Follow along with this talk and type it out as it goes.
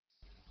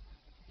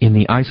In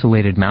the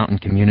isolated mountain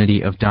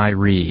community of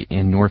Jahe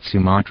in North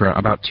Sumatra,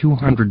 about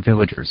 200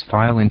 villagers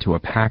file into a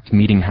packed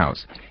meeting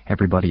house.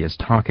 Everybody is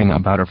talking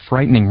about a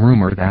frightening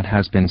rumor that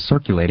has been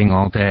circulating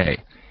all day.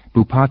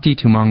 Bupati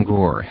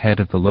Tumanggur, head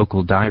of the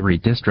local Jahe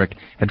district,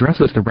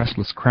 addresses the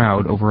restless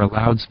crowd over a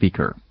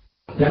loudspeaker.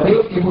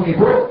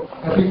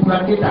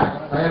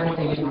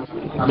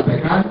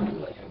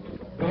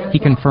 He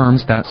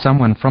confirms that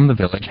someone from the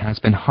village has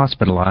been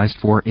hospitalized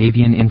for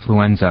avian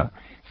influenza.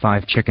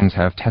 5 chickens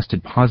have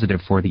tested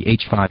positive for the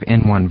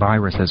H5N1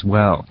 virus as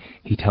well.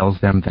 He tells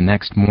them the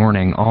next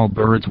morning all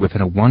birds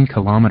within a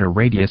 1-kilometer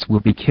radius will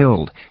be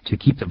killed to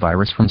keep the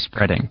virus from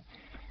spreading.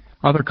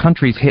 Other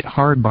countries hit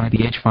hard by the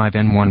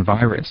H5N1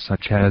 virus,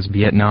 such as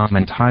Vietnam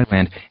and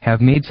Thailand, have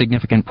made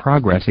significant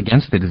progress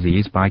against the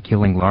disease by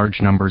killing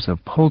large numbers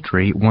of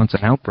poultry once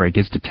an outbreak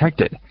is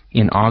detected.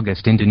 In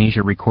August,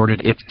 Indonesia recorded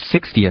its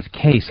 60th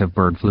case of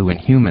bird flu in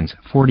humans,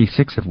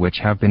 46 of which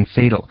have been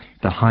fatal,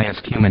 the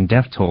highest human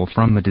death toll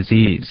from the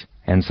disease.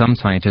 And some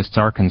scientists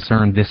are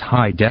concerned this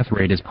high death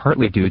rate is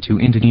partly due to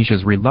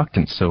Indonesia's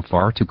reluctance so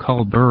far to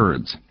cull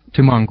birds.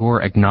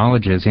 Tumanggur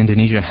acknowledges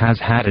Indonesia has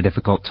had a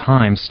difficult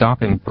time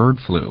stopping bird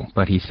flu,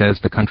 but he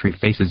says the country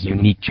faces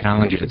unique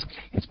challenges.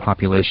 Its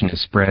population is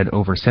spread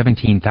over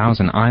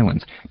 17,000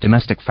 islands,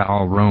 domestic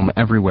fowl roam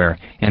everywhere,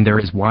 and there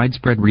is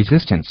widespread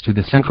resistance to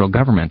the central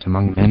government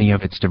among many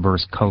of its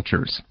diverse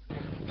cultures.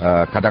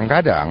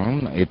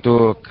 Kadang-kadang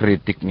itu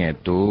kritiknya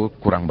itu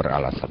kurang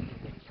beralasan.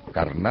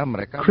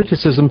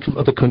 Criticism from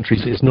other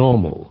countries is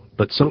normal,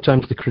 but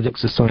sometimes the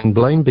critics assign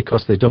blame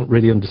because they don't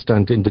really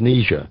understand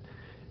Indonesia.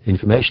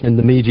 Information in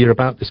the media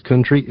about this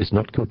country is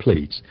not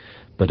complete,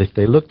 but if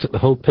they looked at the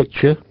whole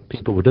picture,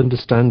 people would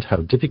understand how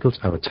difficult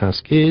our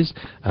task is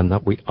and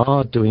that we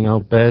are doing our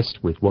best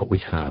with what we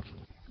have.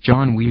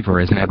 John Weaver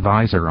is an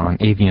advisor on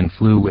avian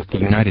flu with the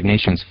United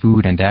Nations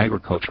Food and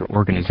Agriculture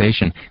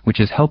Organization,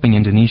 which is helping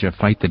Indonesia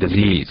fight the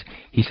disease.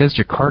 He says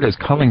Jakarta's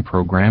culling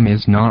program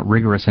is not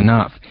rigorous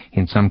enough.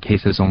 In some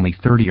cases, only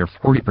 30 or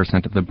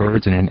 40% of the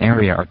birds in an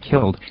area are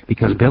killed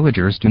because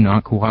villagers do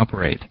not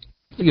cooperate.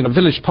 You know,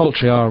 village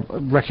poultry are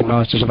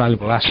recognised as a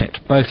valuable asset,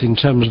 both in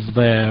terms of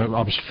their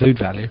obviously food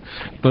value,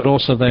 but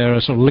also they're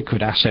a sort of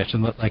liquid asset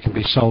in that they can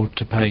be sold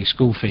to pay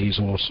school fees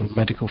or some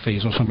medical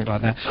fees or something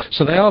like that.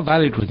 So they are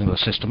valued within the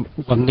system.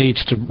 One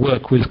needs to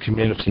work with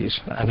communities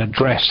and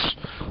address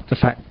the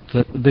fact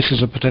that this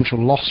is a potential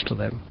loss to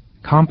them.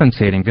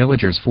 Compensating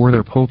villagers for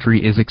their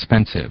poultry is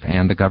expensive,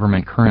 and the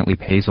government currently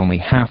pays only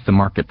half the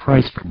market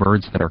price for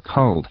birds that are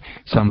culled.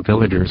 Some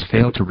villagers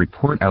fail to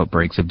report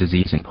outbreaks of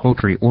disease in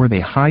poultry, or they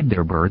hide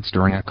their birds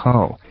during a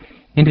cull.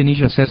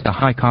 Indonesia says the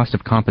high cost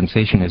of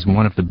compensation is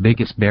one of the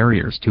biggest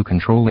barriers to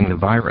controlling the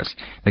virus.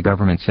 The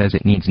government says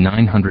it needs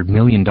 $900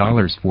 million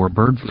for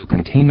bird flu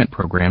containment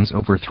programs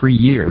over 3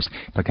 years,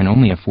 but can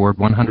only afford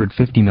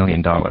 $150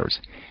 million.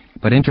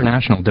 But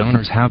international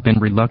donors have been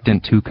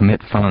reluctant to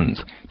commit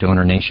funds.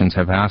 Donor nations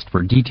have asked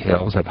for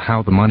details of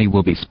how the money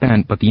will be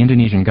spent, but the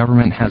Indonesian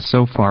government has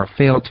so far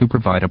failed to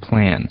provide a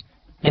plan.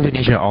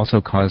 Indonesia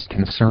also caused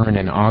concern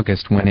in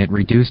August when it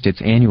reduced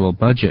its annual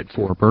budget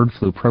for bird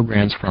flu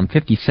programs from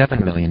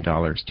 $57 million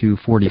to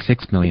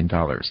 $46 million.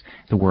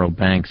 The World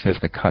Bank says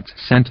the cuts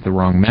sent the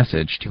wrong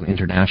message to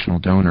international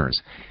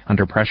donors.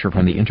 Under pressure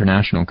from the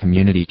international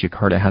community,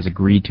 Jakarta has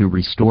agreed to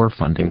restore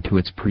funding to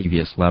its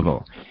previous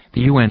level.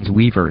 The UN's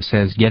Weaver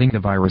says getting the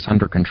virus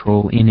under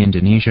control in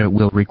Indonesia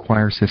will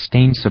require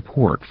sustained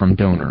support from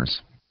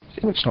donors.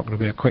 It's not going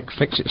to be a quick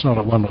fix. It's not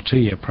a 1 or 2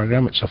 year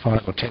program. It's a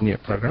 5 or 10 year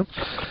program.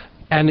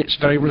 And it's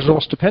very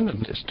resource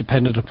dependent. It's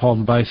dependent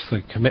upon both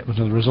the commitment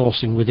and the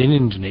resourcing within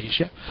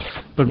Indonesia,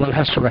 but one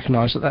has to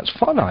recognise that that's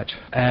finite,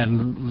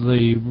 and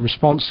the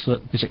response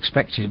that is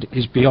expected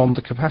is beyond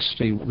the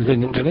capacity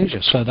within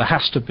Indonesia. So there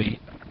has to be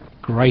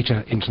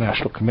greater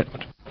international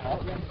commitment.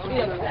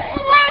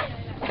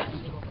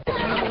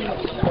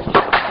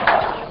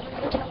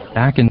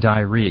 Back in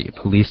Jahe,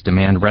 police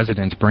demand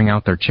residents bring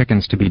out their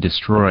chickens to be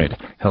destroyed.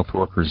 Health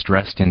workers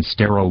dressed in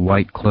sterile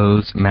white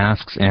clothes,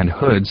 masks, and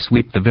hoods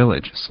sweep the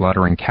village,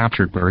 slaughtering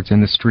captured birds in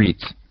the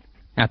streets.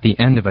 At the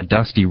end of a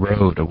dusty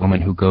road, a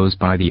woman who goes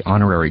by the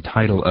honorary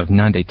title of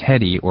Nande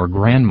Teddy, or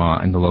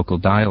Grandma in the local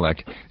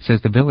dialect, says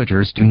the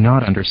villagers do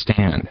not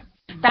understand.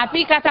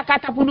 Tapi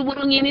kata-kata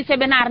burung ini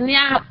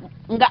sebenarnya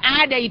nggak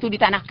ada itu di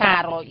Tanah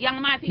Karo.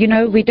 You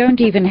know, we don't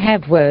even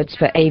have words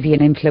for avian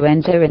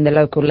influenza in the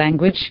local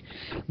language.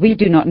 We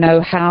do not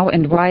know how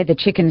and why the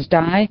chickens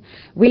die.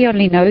 We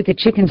only know the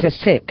chickens are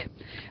sick.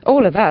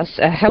 All of us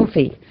are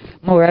healthy.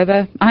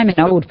 Moreover, I'm an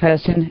old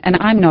person and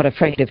I'm not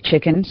afraid of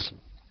chickens.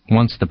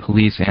 Once the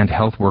police and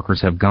health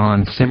workers have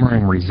gone,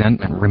 simmering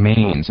resentment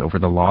remains over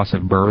the loss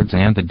of birds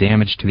and the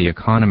damage to the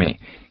economy.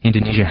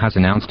 Indonesia has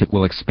announced it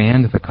will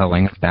expand the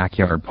culling of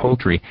backyard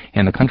poultry,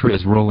 and the country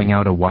is rolling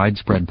out a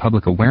widespread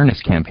public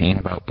awareness campaign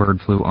about bird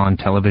flu on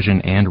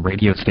television and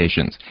radio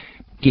stations.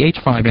 The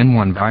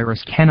H5N1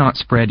 virus cannot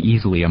spread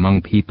easily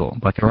among people,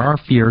 but there are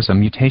fears a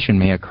mutation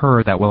may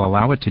occur that will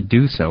allow it to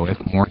do so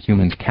if more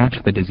humans catch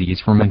the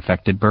disease from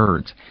infected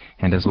birds.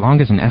 And as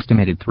long as an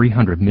estimated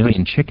 300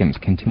 million chickens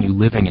continue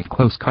living in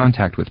close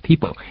contact with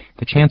people,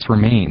 the chance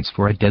remains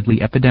for a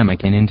deadly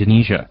epidemic in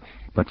Indonesia.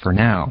 But for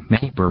now,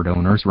 many bird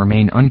owners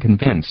remain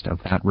unconvinced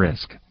of that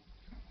risk.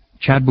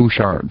 Chad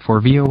Bouchard for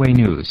VOA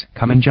News,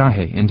 Kaben,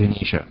 Jahe,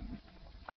 Indonesia.